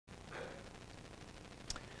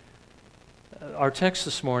Our text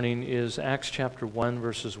this morning is Acts chapter 1,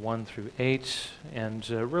 verses 1 through 8, and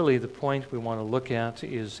really the point we want to look at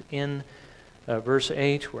is in verse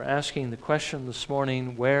 8. We're asking the question this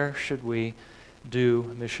morning, where should we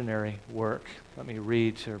do missionary work? Let me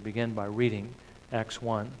begin by reading Acts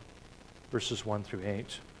 1, verses 1 through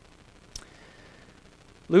 8.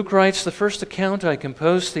 Luke writes, "The first account I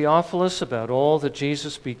composed, Theophilus, about all that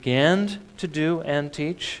Jesus began to do and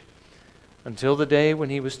teach, until the day when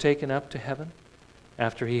he was taken up to heaven,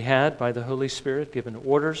 after he had, by the Holy Spirit, given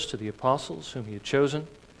orders to the apostles whom he had chosen.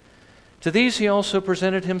 To these he also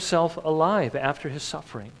presented himself alive after his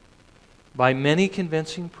suffering, by many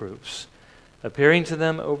convincing proofs, appearing to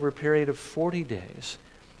them over a period of 40 days,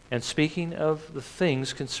 and speaking of the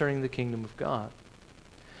things concerning the kingdom of God.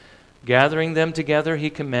 Gathering them together, he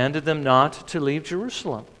commanded them not to leave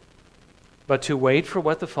Jerusalem, but to wait for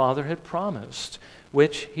what the Father had promised,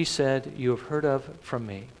 which, he said, you have heard of from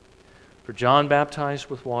me. For John baptized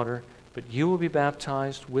with water, but you will be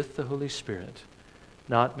baptized with the Holy Spirit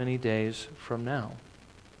not many days from now."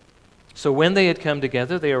 So when they had come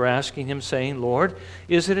together, they were asking him, saying, "Lord,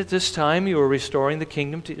 is it at this time you are restoring the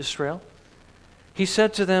kingdom to Israel?" He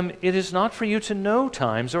said to them, "It is not for you to know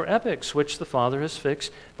times or epochs which the Father has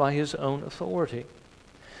fixed by his own authority.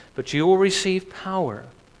 But you will receive power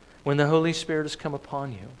when the Holy Spirit has come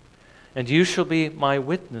upon you. And you shall be my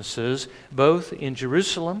witnesses both in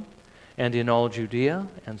Jerusalem and in all Judea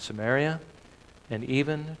and Samaria and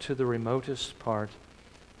even to the remotest part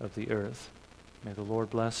of the earth." May the Lord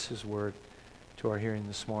bless his word to our hearing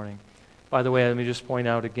this morning. By the way, let me just point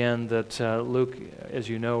out again that Luke, as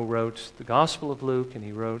you know, wrote the Gospel of Luke, and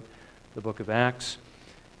he wrote the book of Acts.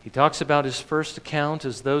 He talks about his first account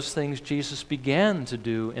as those things Jesus began to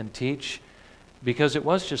do and teach, because it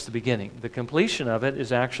was just the beginning. The completion of it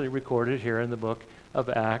is actually recorded here in the book of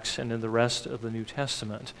Acts and in the rest of the New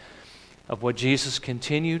Testament, of what Jesus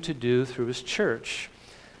continued to do through his church.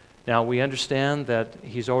 Now, we understand that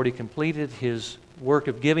he's already completed his work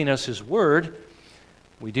of giving us his word.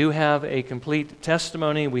 We do have a complete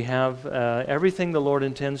testimony. We have everything the Lord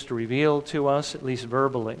intends to reveal to us, at least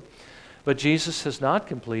verbally. But Jesus has not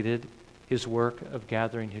completed his work of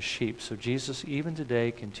gathering his sheep. So Jesus, even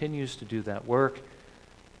today, continues to do that work,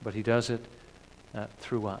 but he does it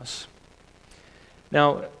through us.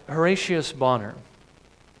 Now, Horatius Bonner,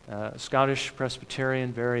 Scottish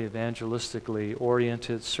Presbyterian, very evangelistically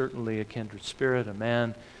oriented, certainly a kindred spirit, a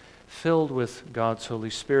man filled with God's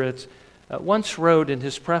Holy Spirit, once wrote in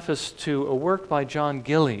his preface to a work by John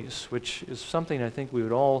Gillies, which is something I think we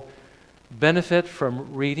would all benefit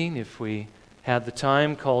from reading if we had the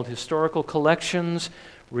time, called Historical Collections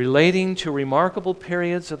Relating to Remarkable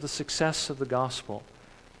Periods of the Success of the Gospel.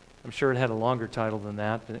 I'm sure it had a longer title than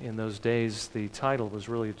that, but in those days the title was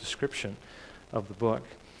really a description of the book.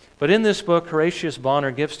 But in this book, Horatius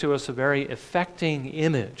Bonner gives to us a very affecting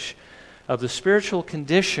image of the spiritual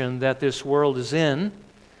condition that this world is in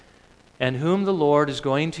and whom the Lord is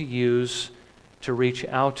going to use to reach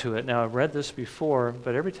out to it. Now, I've read this before,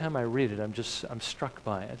 but every time I read it, I'm struck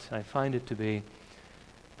by it. I find it to be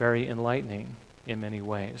very enlightening in many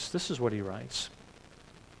ways. This is what he writes.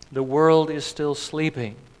 "The world is still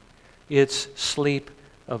sleeping, its sleep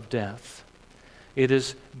of death. It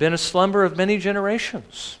has been a slumber of many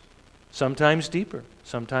generations, sometimes deeper,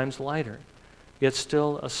 sometimes lighter, yet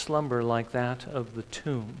still a slumber like that of the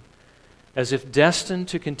tomb, as if destined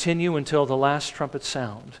to continue until the last trumpet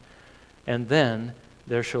sound, and then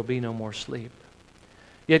there shall be no more sleep.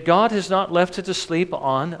 Yet God has not left it to sleep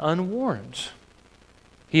on unwarned.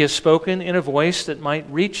 He has spoken in a voice that might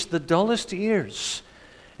reach the dullest ears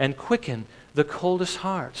and quicken the coldest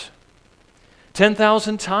heart.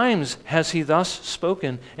 10,000 times has he thus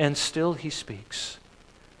spoken, and still he speaks.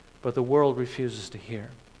 But the world refuses to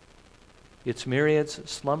hear. Its myriads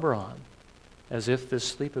slumber on, as if this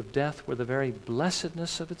sleep of death were the very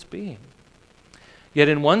blessedness of its being. Yet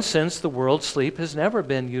in one sense, the world's sleep has never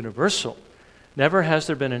been universal. Never has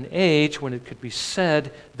there been an age when it could be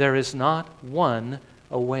said, there is not one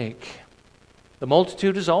awake. The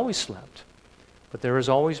multitude has always slept, but there has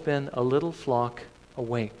always been a little flock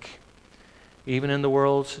awake. Even in the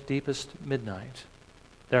world's deepest midnight,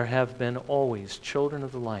 there have been always children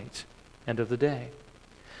of the light and of the day.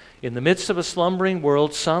 In the midst of a slumbering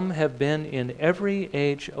world, some have been in every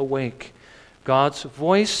age awake. God's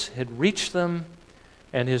voice had reached them,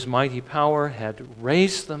 and his mighty power had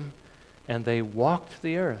raised them, and they walked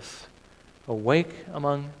the earth, awake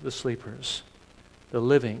among the sleepers, the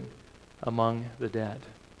living among the dead."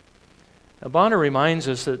 Now, Bonner reminds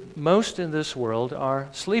us that most in this world are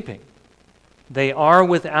sleeping. They are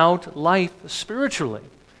without life spiritually.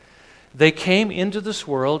 They came into this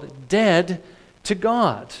world dead to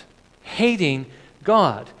God, hating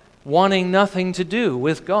God, wanting nothing to do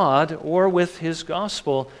with God or with His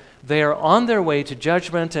gospel. They are on their way to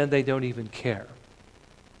judgment, and they don't even care.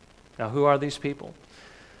 Now, who are these people?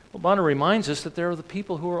 Well, Bonner reminds us that there are the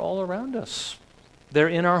people who are all around us. They're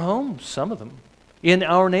in our homes, some of them, in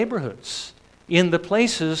our neighborhoods, in the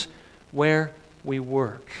places where we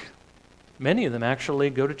work. Many of them actually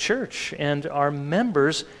go to church and are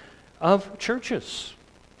members of churches.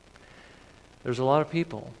 There's a lot of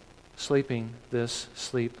people sleeping this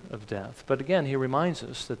sleep of death. But again, he reminds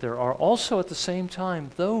us that there are also at the same time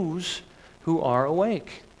those who are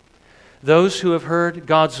awake, those who have heard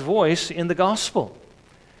God's voice in the gospel,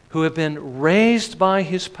 who have been raised by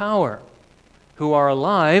His power, who are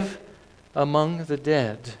alive among the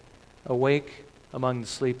dead, awake among the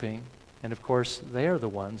sleeping. And of course, they are the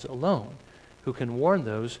ones alone who can warn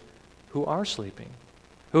those who are sleeping,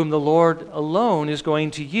 whom the Lord alone is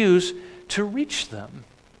going to use to reach them.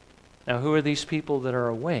 Now, who are these people that are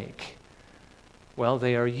awake? Well,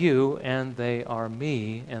 they are you, and they are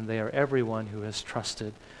me, and they are everyone who has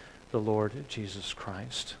trusted the Lord Jesus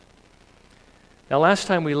Christ. Now, last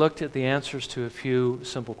time we looked at the answers to a few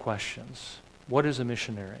simple questions. What is a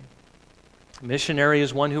missionary? A missionary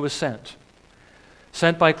is one who is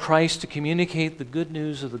sent by Christ to communicate the good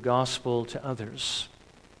news of the gospel to others.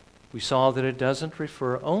 We saw that it doesn't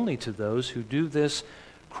refer only to those who do this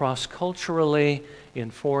cross-culturally in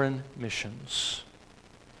foreign missions.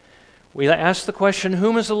 We asked the question,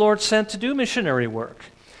 whom is the Lord sent to do missionary work?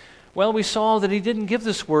 Well, we saw that He didn't give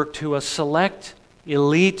this work to a select,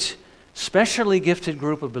 elite, specially gifted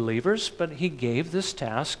group of believers, but He gave this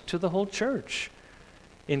task to the whole church,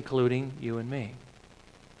 including you and me.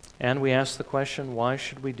 And we asked the question, why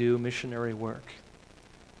should we do missionary work?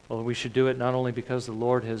 Well, we should do it not only because the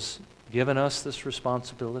Lord has given us this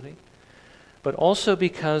responsibility, but also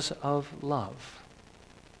because of love,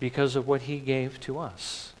 because of what He gave to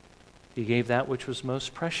us. He gave that which was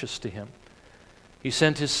most precious to Him. He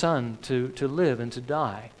sent His Son to live and to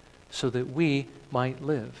die so that we might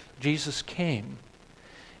live. Jesus came,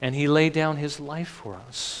 and He laid down His life for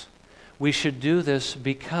us. We should do this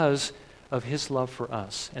because of His love for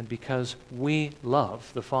us and because we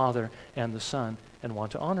love the Father and the Son and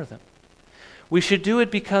want to honor them. We should do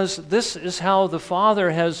it because this is how the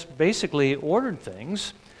Father has basically ordered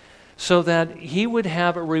things so that He would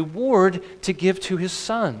have a reward to give to His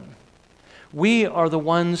Son. We are the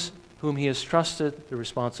ones whom He has trusted the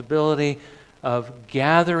responsibility of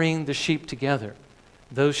gathering the sheep together,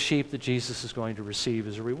 those sheep that Jesus is going to receive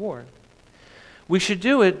as a reward. We should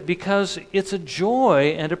do it because it's a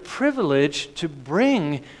joy and a privilege to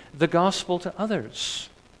bring the gospel to others.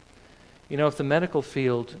 You know, if the medical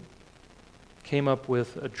field came up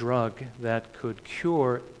with a drug that could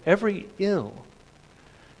cure every ill,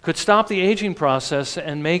 could stop the aging process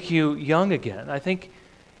and make you young again, I think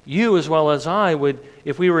you as well as I would,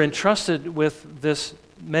 if we were entrusted with this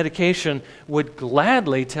medication, would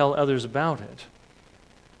gladly tell others about it.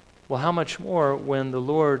 Well, how much more when the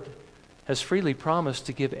Lord has freely promised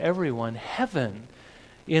to give everyone heaven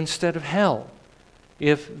instead of hell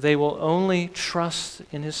if they will only trust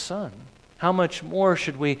in His Son. How much more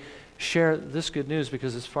should we share this good news,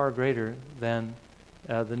 because it's far greater than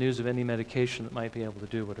the news of any medication that might be able to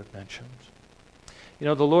do what I've mentioned. You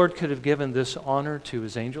know, the Lord could have given this honor to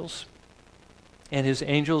His angels, and His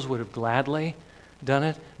angels would have gladly done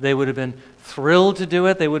it. They would have been thrilled to do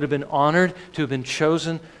it. They would have been honored to have been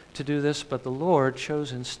chosen to do this, but the Lord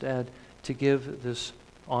chose instead to give this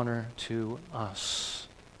honor to us,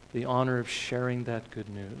 the honor of sharing that good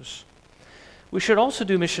news. We should also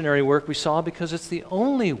do missionary work, we saw, because it's the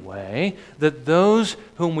only way that those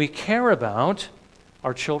whom we care about,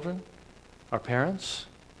 our children, our parents,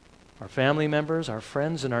 our family members, our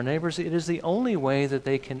friends, and our neighbors, it is the only way that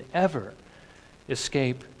they can ever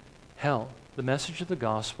escape hell. The message of the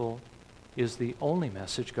gospel is the only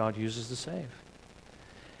message God uses to save.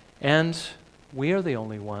 And we are the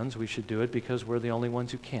only ones, we should do it because we're the only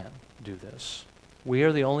ones who can do this. We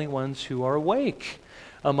are the only ones who are awake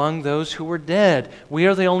among those who were dead. We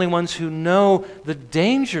are the only ones who know the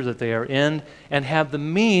danger that they are in and have the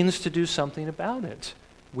means to do something about it.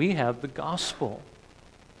 We have the gospel,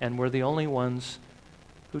 and we're the only ones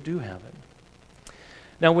who do have it.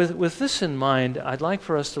 Now, with this in mind, I'd like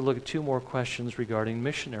for us to look at two more questions regarding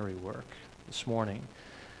missionary work this morning.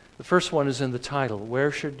 The first one is in the title,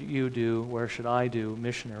 where should I do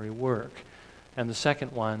missionary work? And the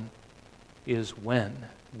second one is when.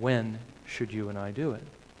 When should you and I do it?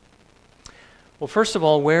 Well, first of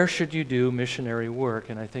all, where should you do missionary work?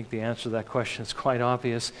 And I think the answer to that question is quite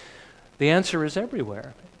obvious. The answer is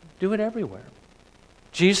everywhere. Do it everywhere.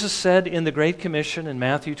 Jesus said in the Great Commission in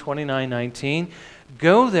Matthew 29:19,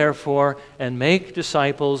 "Go therefore and make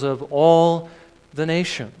disciples of all the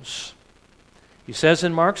nations." He says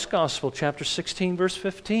in Mark's Gospel, chapter 16, verse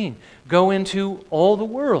 15, "Go into all the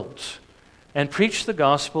world and preach the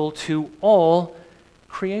gospel to all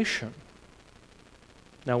creation."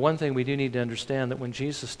 Now, one thing we do need to understand, that when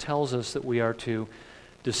Jesus tells us that we are to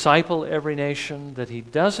disciple every nation, that he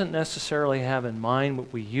doesn't necessarily have in mind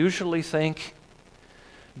what we usually think.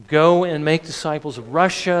 Go and make disciples of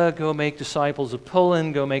Russia, go make disciples of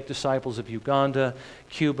Poland, go make disciples of Uganda,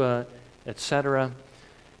 Cuba, etc.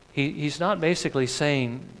 He's not basically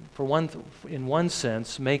saying, in one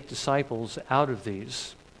sense, make disciples out of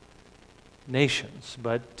these nations,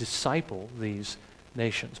 but disciple these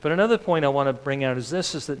nations. But another point I want to bring out is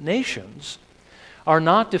this, is that nations are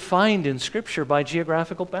not defined in Scripture by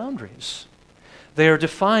geographical boundaries. They are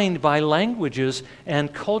defined by languages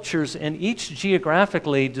and cultures, and each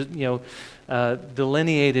geographically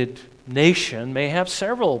delineated nation may have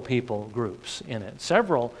several people groups in it,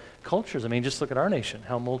 several cultures. I mean, just look at our nation,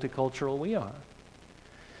 how multicultural we are.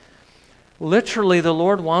 Literally, the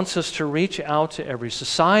Lord wants us to reach out to every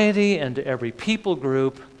society and to every people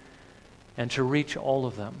group and to reach all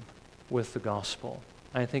of them with the gospel.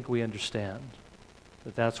 I think we understand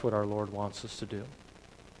that that's what our Lord wants us to do.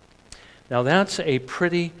 Now, that's a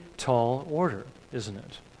pretty tall order, isn't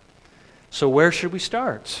it? So where should we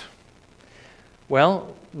start?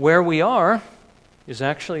 Well, where we are is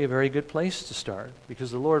actually a very good place to start, because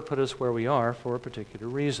the Lord put us where we are for a particular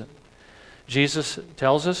reason. Jesus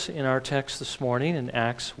tells us in our text this morning in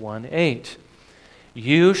Acts 1:8,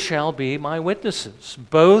 "You shall be my witnesses,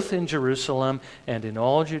 both in Jerusalem and in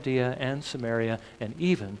all Judea and Samaria, and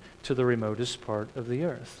even to the remotest part of the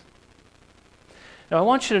earth." Now, I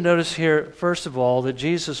want you to notice here, first of all, that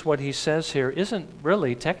Jesus, what he says here, isn't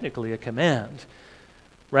really technically a command.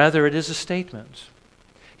 Rather, it is a statement.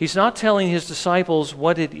 He's not telling his disciples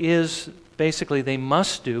what it is, basically, they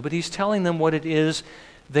must do, but he's telling them what it is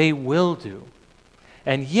they will do.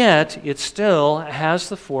 And yet, it still has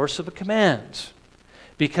the force of a command,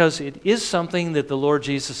 because it is something that the Lord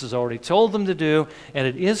Jesus has already told them to do, and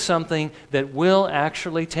it is something that will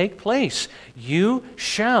actually take place. You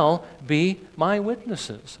shall be my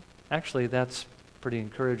witnesses. Actually, that's pretty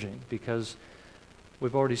encouraging, because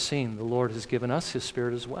we've already seen the Lord has given us his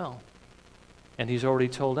Spirit as well. And he's already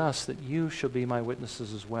told us that you shall be my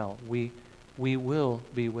witnesses as well. We will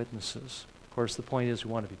be witnesses. Of course, the point is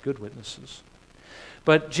we want to be good witnesses.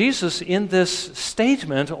 But Jesus, in this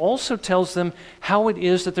statement, also tells them how it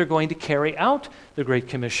is that they're going to carry out the Great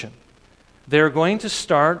Commission. They're going to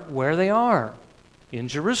start where they are, in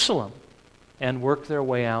Jerusalem, and work their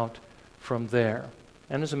way out from there.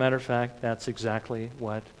 And as a matter of fact, that's exactly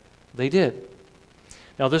what they did.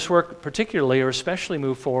 Now, this work particularly or especially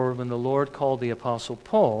moved forward when the Lord called the Apostle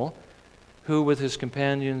Paul, who with his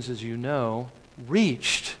companions, as you know,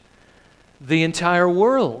 reached the entire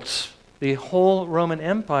world, the whole Roman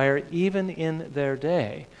Empire, even in their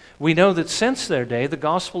day. We know that since their day, the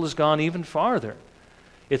gospel has gone even farther.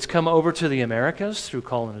 It's come over to the Americas through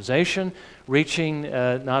colonization, reaching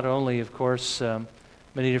not only, of course,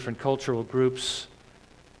 many different cultural groups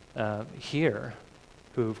here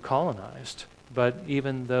who've colonized, but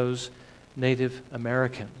even those Native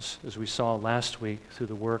Americans, as we saw last week through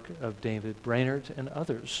the work of David Brainerd and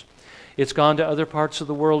others. It's gone to other parts of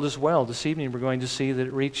the world as well. This evening we're going to see that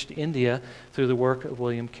it reached India through the work of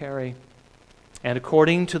William Carey. And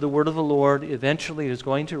according to the word of the Lord, eventually it is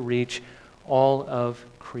going to reach all of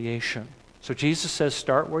creation. So Jesus says,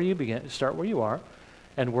 start where you begin, start where you are,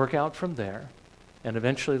 and work out from there. And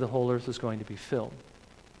eventually the whole earth is going to be filled.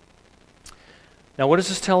 Now, what does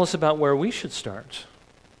this tell us about where we should start?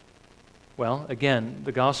 Well, again,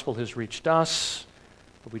 the gospel has reached us,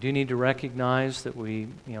 but we do need to recognize that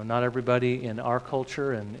not everybody in our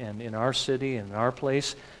culture and in our city and in our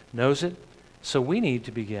place knows it. So we need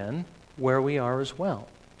to begin where we are as well.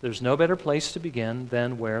 There's no better place to begin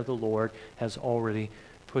than where the Lord has already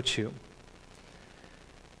put you.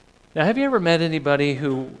 Now, have you ever met anybody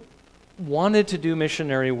who wanted to do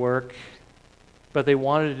missionary work, but they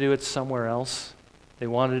wanted to do it somewhere else? They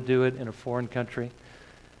wanted to do it in a foreign country.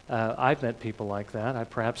 I've met people like that. I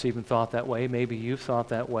perhaps even thought that way. Maybe you've thought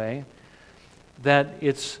that way. That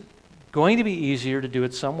it's going to be easier to do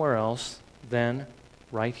it somewhere else than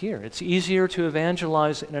right here. It's easier to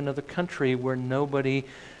evangelize in another country where nobody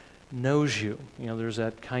knows you. There's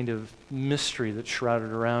that kind of mystery that's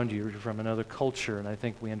shrouded around you. You're from another culture, and I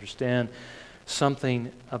think we understand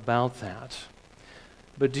something about that.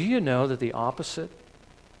 But do you know that the opposite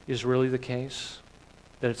is really the case?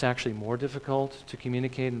 that it's actually more difficult to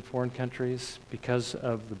communicate in foreign countries because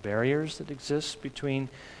of the barriers that exist between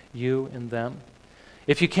you and them?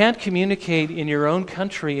 If you can't communicate in your own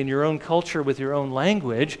country, in your own culture, with your own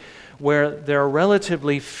language, where there are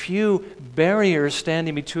relatively few barriers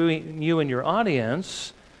standing between you and your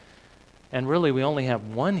audience, and really we only have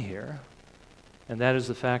one here, and that is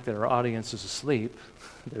the fact that our audience is asleep,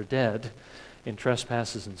 they're dead in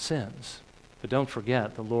trespasses and sins. But don't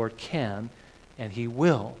forget, the Lord can and He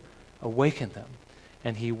will awaken them,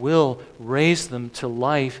 and He will raise them to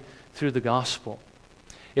life through the gospel.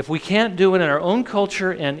 If we can't do it in our own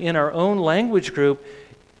culture and in our own language group,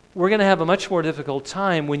 we're going to have a much more difficult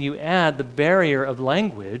time when you add the barrier of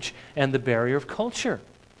language and the barrier of culture.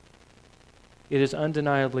 It is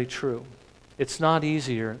undeniably true. It's not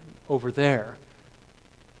easier over there.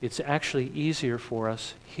 It's actually easier for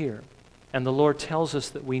us here. And the Lord tells us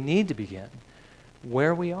that we need to begin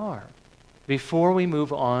where we are before we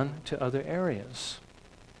move on to other areas.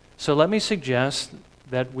 So let me suggest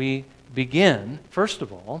that we begin, first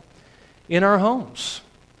of all, in our homes.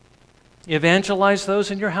 Evangelize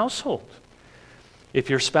those in your household. If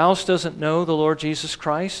your spouse doesn't know the Lord Jesus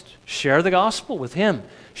Christ, share the gospel with him.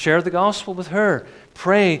 Share the gospel with her.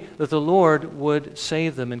 Pray that the Lord would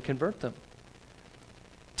save them and convert them.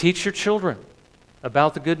 Teach your children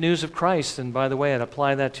about the good news of Christ. And by the way, I'd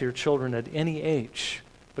apply that to your children at any age,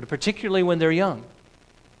 but particularly when they're young.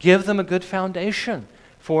 Give them a good foundation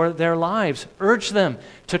for their lives. Urge them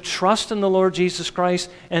to trust in the Lord Jesus Christ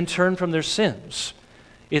and turn from their sins.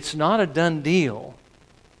 It's not a done deal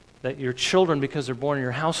that your children, because they're born in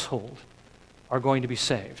your household, are going to be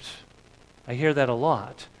saved. I hear that a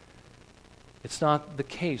lot. It's not the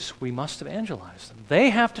case. We must evangelize them.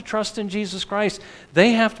 They have to trust in Jesus Christ.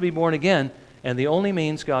 They have to be born again. And the only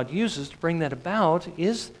means God uses to bring that about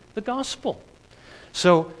is the gospel.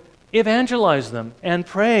 So evangelize them and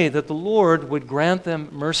pray that the Lord would grant them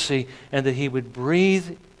mercy and that He would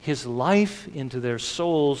breathe His life into their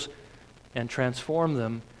souls and transform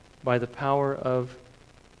them by the power of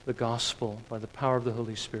the gospel, by the power of the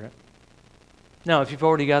Holy Spirit. Now, if you've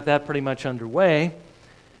already got that pretty much underway,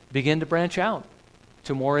 begin to branch out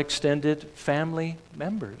to more extended family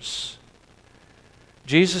members.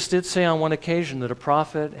 Jesus did say on one occasion that a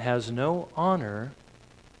prophet has no honor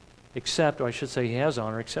except, or I should say he has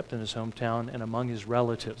honor, except in his hometown and among his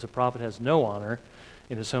relatives. A prophet has no honor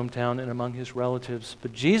in his hometown and among his relatives.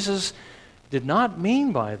 But Jesus did not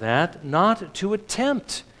mean by that not to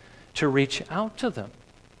attempt to reach out to them.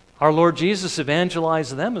 Our Lord Jesus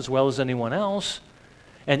evangelized them as well as anyone else.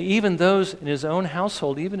 And even those in his own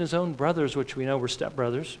household, even his own brothers, which we know were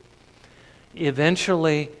stepbrothers,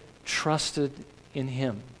 eventually trusted in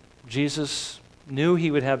him. Jesus knew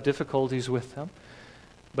he would have difficulties with them,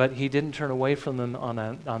 but he didn't turn away from them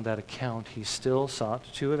on that account. He still sought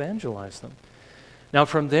to evangelize them. Now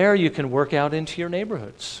from there you can work out into your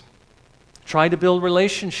neighborhoods. Try to build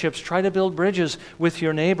relationships. Try to build bridges with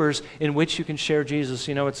your neighbors in which you can share Jesus.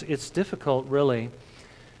 You know, it's difficult really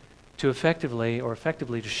to effectively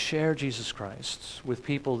to share Jesus Christ with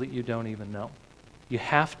people that you don't even know. You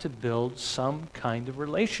have to build some kind of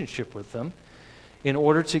relationship with them in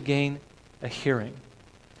order to gain a hearing.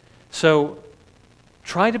 So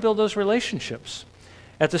try to build those relationships.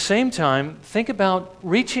 At the same time, think about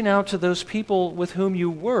reaching out to those people with whom you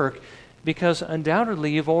work, because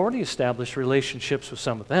undoubtedly you've already established relationships with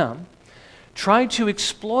some of them. Try to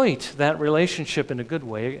exploit that relationship in a good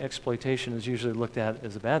way. Exploitation is usually looked at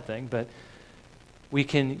as a bad thing, but we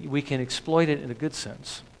can exploit it in a good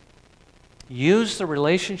sense. Use the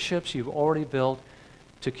relationships you've already built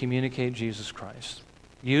to communicate Jesus Christ.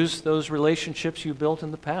 Use those relationships you built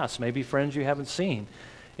in the past, maybe friends you haven't seen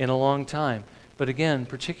in a long time, but again,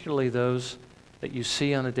 particularly those that you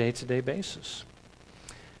see on a day-to-day basis.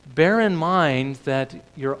 Bear in mind that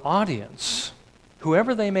your audience,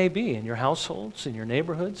 whoever they may be, in your households, in your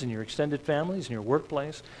neighborhoods, in your extended families, in your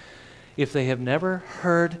workplace, if they have never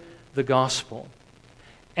heard the gospel,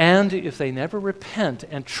 and if they never repent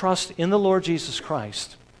and trust in the Lord Jesus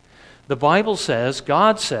Christ, the Bible says,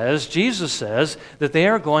 God says, Jesus says, that they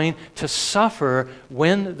are going to suffer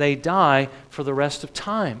when they die for the rest of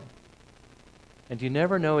time. And you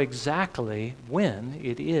never know exactly when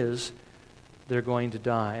it is they're going to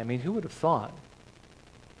die. I mean, who would have thought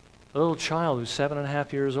a little child who's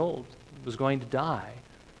 7.5 years old was going to die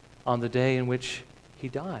on the day in which he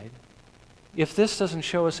died? If this doesn't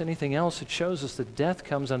show us anything else, it shows us that death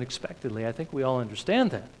comes unexpectedly. I think we all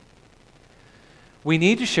understand that. We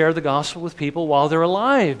need to share the gospel with people while they're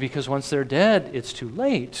alive, because once they're dead, it's too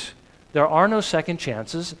late. There are no second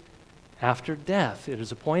chances after death. It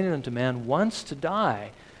is appointed unto man once to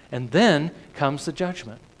die, And then comes the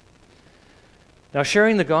judgment. Now,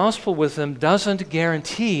 sharing the gospel with them doesn't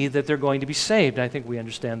guarantee that they're going to be saved. I think we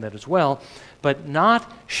understand that as well. But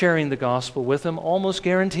not sharing the gospel with them almost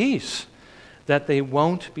guarantees that they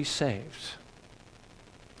won't be saved.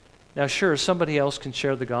 Now, sure, somebody else can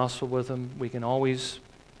share the gospel with them. We can always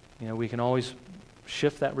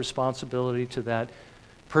shift that responsibility to that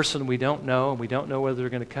person we don't know, and we don't know whether they're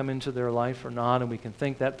going to come into their life or not, and we can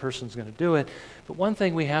think that person's going to do it. But one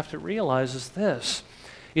thing we have to realize is this: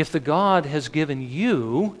 if the God has given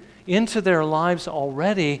you into their lives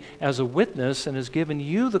already as a witness and has given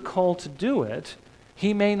you the call to do it,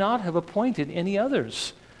 He may not have appointed any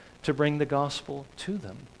others to bring the gospel to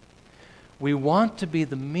them. We want to be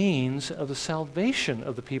the means of the salvation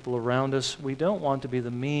of the people around us. We don't want to be the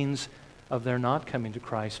means of their not coming to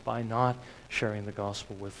Christ by not sharing the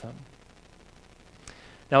gospel with them.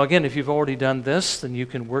 Now again, if you've already done this, then you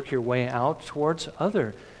can work your way out towards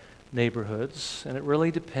other neighborhoods, and it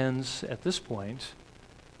really depends at this point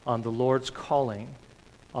on the Lord's calling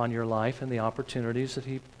on your life and the opportunities that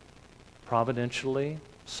He providentially,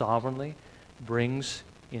 sovereignly brings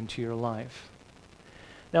into your life.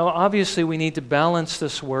 Now, obviously, we need to balance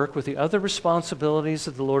this work with the other responsibilities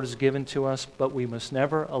that the Lord has given to us, but we must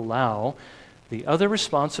never allow the other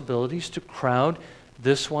responsibilities to crowd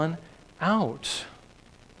this one out.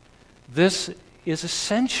 This is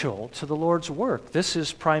essential to the Lord's work. This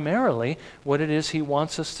is primarily what it is He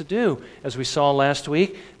wants us to do. As we saw last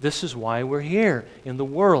week, this is why we're here in the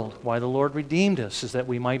world, why the Lord redeemed us, is that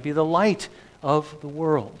we might be the light of the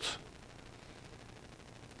world.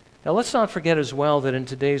 Now, let's not forget as well that in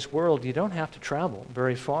today's world, you don't have to travel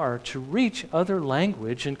very far to reach other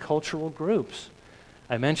language and cultural groups.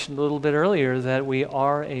 I mentioned a little bit earlier that we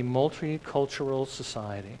are a multicultural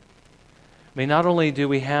society. I mean, not only do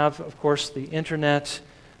we have, of course, the internet,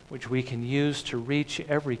 which we can use to reach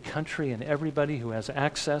every country and everybody who has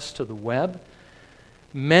access to the web,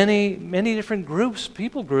 many different groups,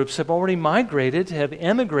 people groups, have already migrated, have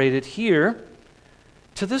emigrated here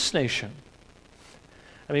to this nation.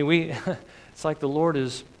 I mean, it's like the Lord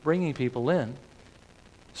is bringing people in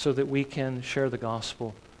so that we can share the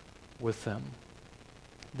gospel with them.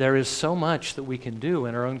 There is so much that we can do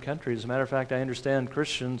in our own country. As a matter of fact, I understand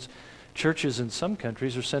churches in some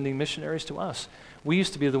countries are sending missionaries to us. We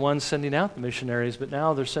used to be the ones sending out the missionaries, but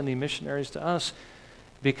now they're sending missionaries to us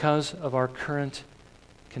because of our current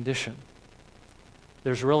condition.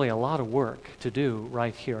 There's really a lot of work to do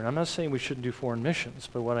right here. And I'm not saying we shouldn't do foreign missions,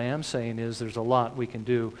 but what I am saying is there's a lot we can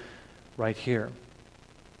do right here.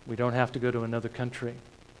 We don't have to go to another country.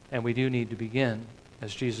 And we do need to begin,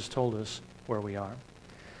 as Jesus told us, where we are.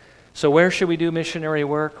 So where should we do missionary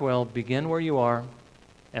work? Well, begin where you are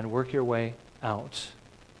and work your way out.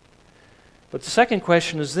 But the second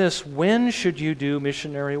question is this: when should you do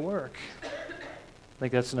missionary work? I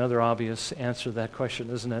think that's another obvious answer to that question,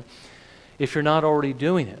 isn't it? If you're not already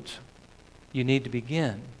doing it, you need to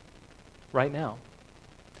begin right now.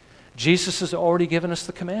 Jesus has already given us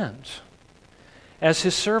the command. As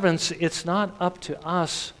His servants, it's not up to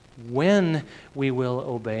us when we will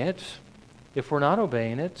obey it. If we're not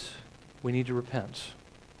obeying it, we need to repent,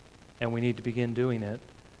 and we need to begin doing it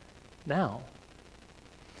now.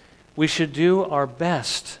 We should do our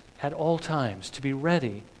best at all times to be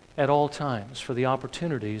ready at all times for the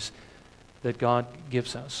opportunities that God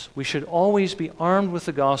gives us. We should always be armed with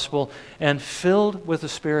the gospel and filled with the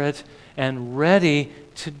Spirit and ready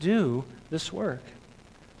to do this work.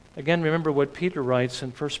 Again, remember what Peter writes in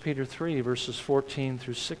 1 Peter 3, verses 14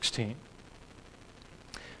 through 16.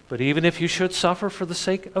 But even if you should suffer for the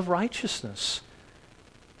sake of righteousness,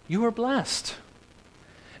 you are blessed.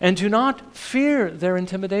 And do not fear their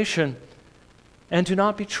intimidation, and do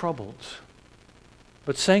not be troubled.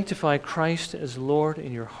 But sanctify Christ as Lord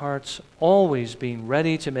in your hearts, always being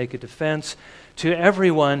ready to make a defense to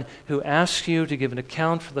everyone who asks you to give an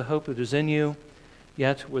account for the hope that is in you,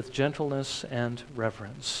 yet with gentleness and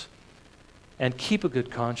reverence. And keep a good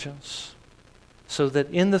conscience, so that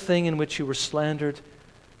in the thing in which you were slandered,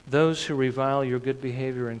 those who revile your good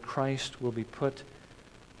behavior in Christ will be put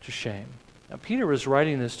to shame. Now, Peter was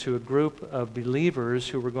writing this to a group of believers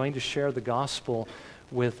who were going to share the gospel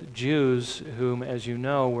with Jews whom, as you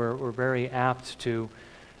know, were very apt to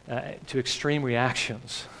extreme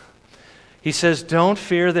reactions. He says, don't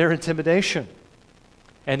fear their intimidation.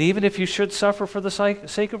 And even if you should suffer for the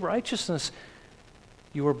sake of righteousness,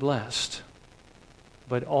 you are blessed.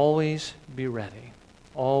 But always be ready.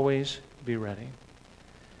 Always be ready.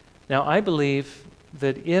 Now, I believe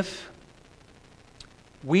that if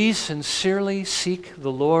we sincerely seek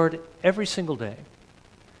the Lord every single day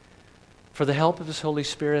for the help of His Holy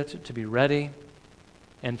Spirit to be ready,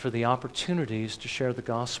 and for the opportunities to share the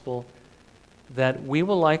gospel that we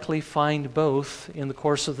will likely find both in the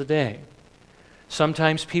course of the day.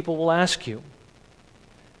 Sometimes people will ask you,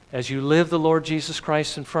 as you live the Lord Jesus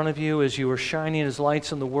Christ in front of you, as you are shining His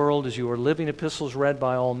lights in the world, as you are living epistles read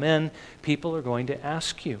by all men, people are going to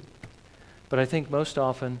ask you. But I think most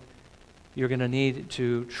often you're going to need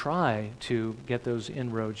to try to get those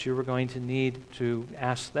inroads. You are going to need to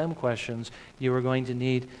ask them questions. You are going to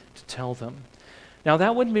need to tell them. Now,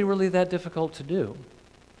 that wouldn't be really that difficult to do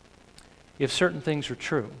if certain things are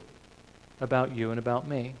true about you and about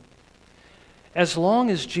me. As long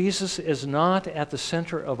as Jesus is not at the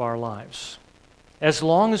center of our lives, as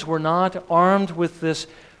long as we're not armed with this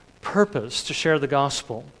purpose to share the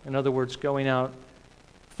gospel, in other words, going out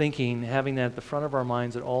thinking, having that at the front of our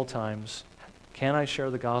minds at all times, can I share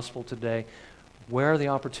the gospel today? Where are the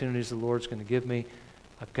opportunities the Lord's going to give me?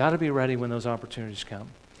 I've got to be ready when those opportunities come.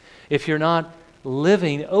 If you're not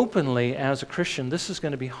living openly as a Christian, this is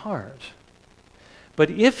going to be hard. But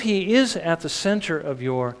if He is at the center of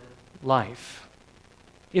your life,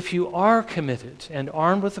 if you are committed and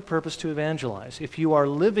armed with the purpose to evangelize, if you are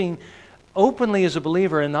living openly as a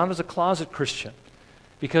believer and not as a closet Christian,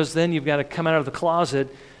 because then you've got to come out of the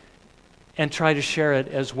closet and try to share it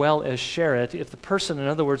as well as share it, if the person, in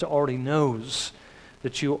other words, already knows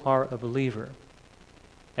that you are a believer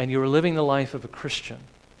and you are living the life of a Christian,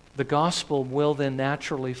 the gospel will then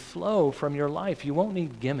naturally flow from your life. You won't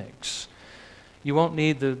need gimmicks. You won't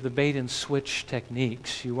need the bait and switch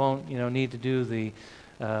techniques. You won't need to do the,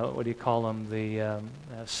 the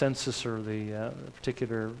census or the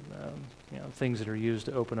particular things that are used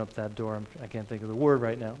to open up that door. I can't think of the word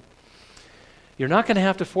right now. You're not going to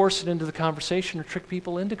have to force it into the conversation or trick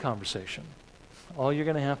people into conversation. All you're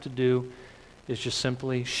going to have to do is just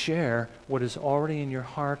simply share what is already in your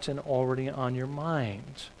heart and already on your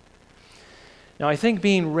mind. Now, I think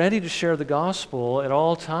being ready to share the gospel at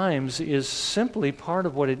all times is simply part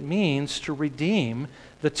of what it means to redeem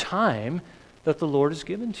the time that the Lord has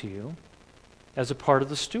given to you as a part of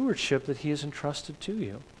the stewardship that He has entrusted to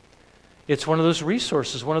you. It's one of those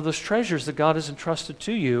resources, one of those treasures that God has entrusted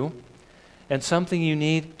to you, and something you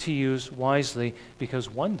need to use wisely, because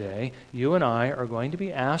one day you and I are going to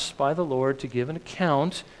be asked by the Lord to give an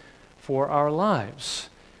account for our lives.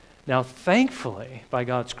 Now, thankfully, by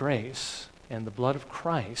God's grace and the blood of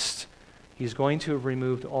Christ, He's going to have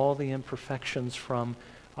removed all the imperfections from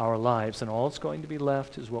our lives, and all that's going to be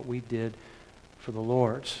left is what we did for the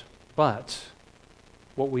Lord. But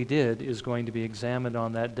what we did is going to be examined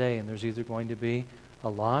on that day, and there's either going to be a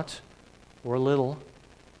lot or a little.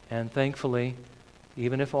 And thankfully,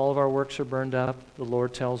 even if all of our works are burned up, the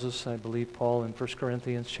Lord tells us, I believe Paul in 1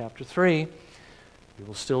 Corinthians chapter 3, we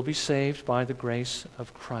will still be saved by the grace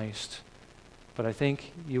of Christ. But I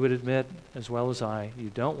think you would admit, as well as I, you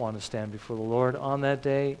don't want to stand before the Lord on that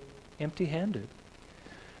day empty-handed.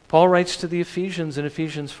 Paul writes to the Ephesians in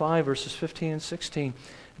Ephesians 5, verses 15 and 16,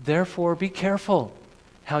 therefore be careful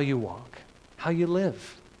how you walk, how you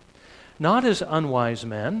live, not as unwise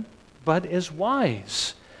men, but as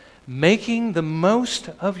wise, making the most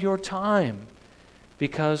of your time,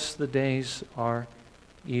 because the days are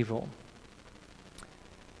evil.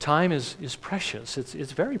 Time is precious.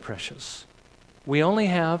 It's very precious. We only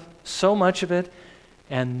have so much of it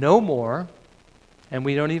and no more, and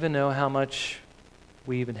we don't even know how much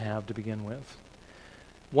we even have to begin with.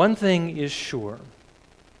 One thing is sure.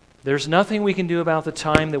 There's nothing we can do about the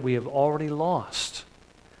time that we have already lost,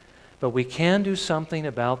 but we can do something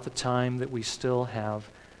about the time that we still have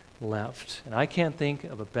left. And I can't think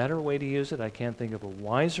of a better way to use it. I can't think of a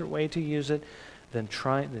wiser way to use it than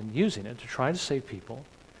using it to try to save people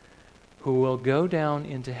who will go down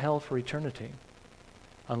into hell for eternity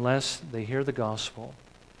unless they hear the gospel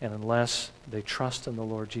and unless they trust in the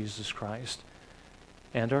Lord Jesus Christ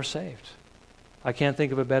and are saved. I can't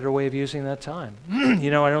think of a better way of using that time. I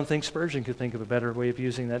don't think Spurgeon could think of a better way of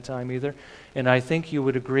using that time either. And I think you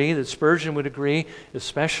would agree that Spurgeon would agree,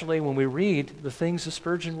 especially when we read the things that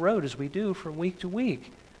Spurgeon wrote as we do from week to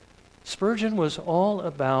week. Spurgeon was all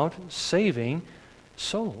about saving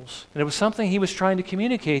souls. And it was something he was trying to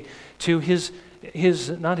communicate to his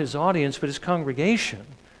not his audience, but his congregation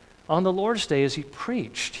on the Lord's Day as he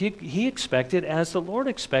preached. He expected, as the Lord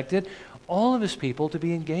expected, all of his people to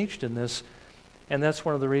be engaged in this. And that's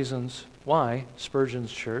one of the reasons why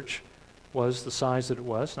Spurgeon's church was the size that it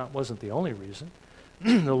was. Wasn't the only reason.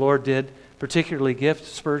 The Lord did particularly gift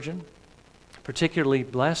Spurgeon, particularly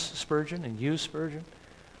bless Spurgeon and use Spurgeon.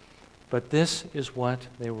 But this is what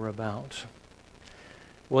they were about.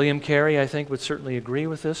 William Carey, I think, would certainly agree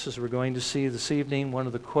with this, as we're going to see this evening. One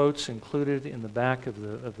of the quotes included in the back of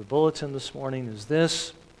the bulletin this morning is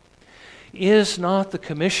this: "Is not the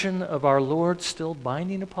commission of our Lord still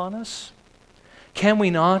binding upon us? Can we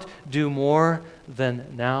not do more than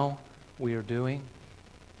now we are doing?"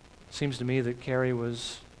 It seems to me that Carey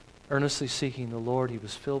was earnestly seeking the Lord. He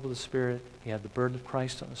was filled with the Spirit. He had the burden of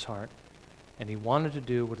Christ on his heart, and he wanted to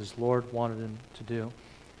do what his Lord wanted him to do.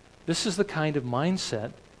 This is the kind of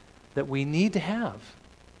mindset that we need to have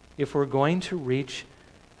if we're going to reach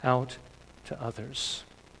out to others.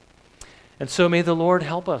 And so may the Lord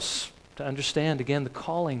help us to understand, again, the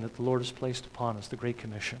calling that the Lord has placed upon us, the Great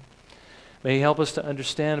Commission. May He help us to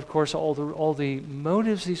understand, of course, all the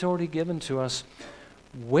motives He's already given to us,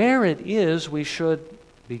 where it is we should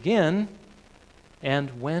begin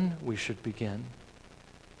and when we should begin.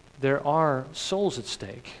 There are souls at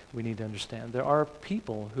stake, we need to understand. There are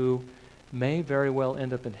people who may very well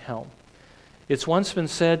end up in hell. It's once been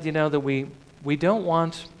said, that we don't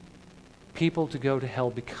want people to go to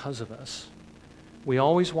hell because of us. We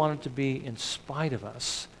always want it to be in spite of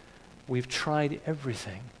us. We've tried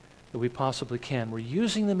everything that we possibly can. We're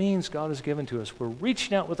using the means God has given to us. We're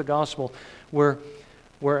reaching out with the gospel. We're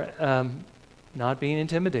not being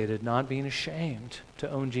intimidated, not being ashamed to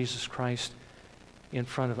own Jesus Christ in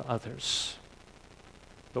front of others.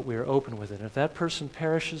 But we are open with it. And if that person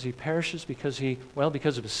perishes, he perishes because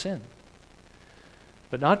of his sin.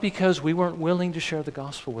 But not because we weren't willing to share the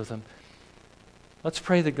gospel with him. Let's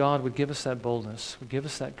pray that God would give us that boldness, would give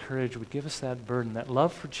us that courage, would give us that burden, that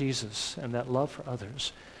love for Jesus and that love for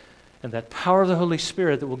others, and that power of the Holy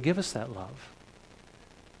Spirit that will give us that love,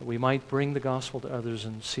 that we might bring the gospel to others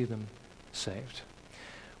and see them saved.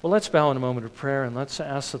 Well, let's bow in a moment of prayer, and let's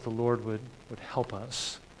ask that the Lord would help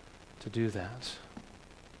us to do that.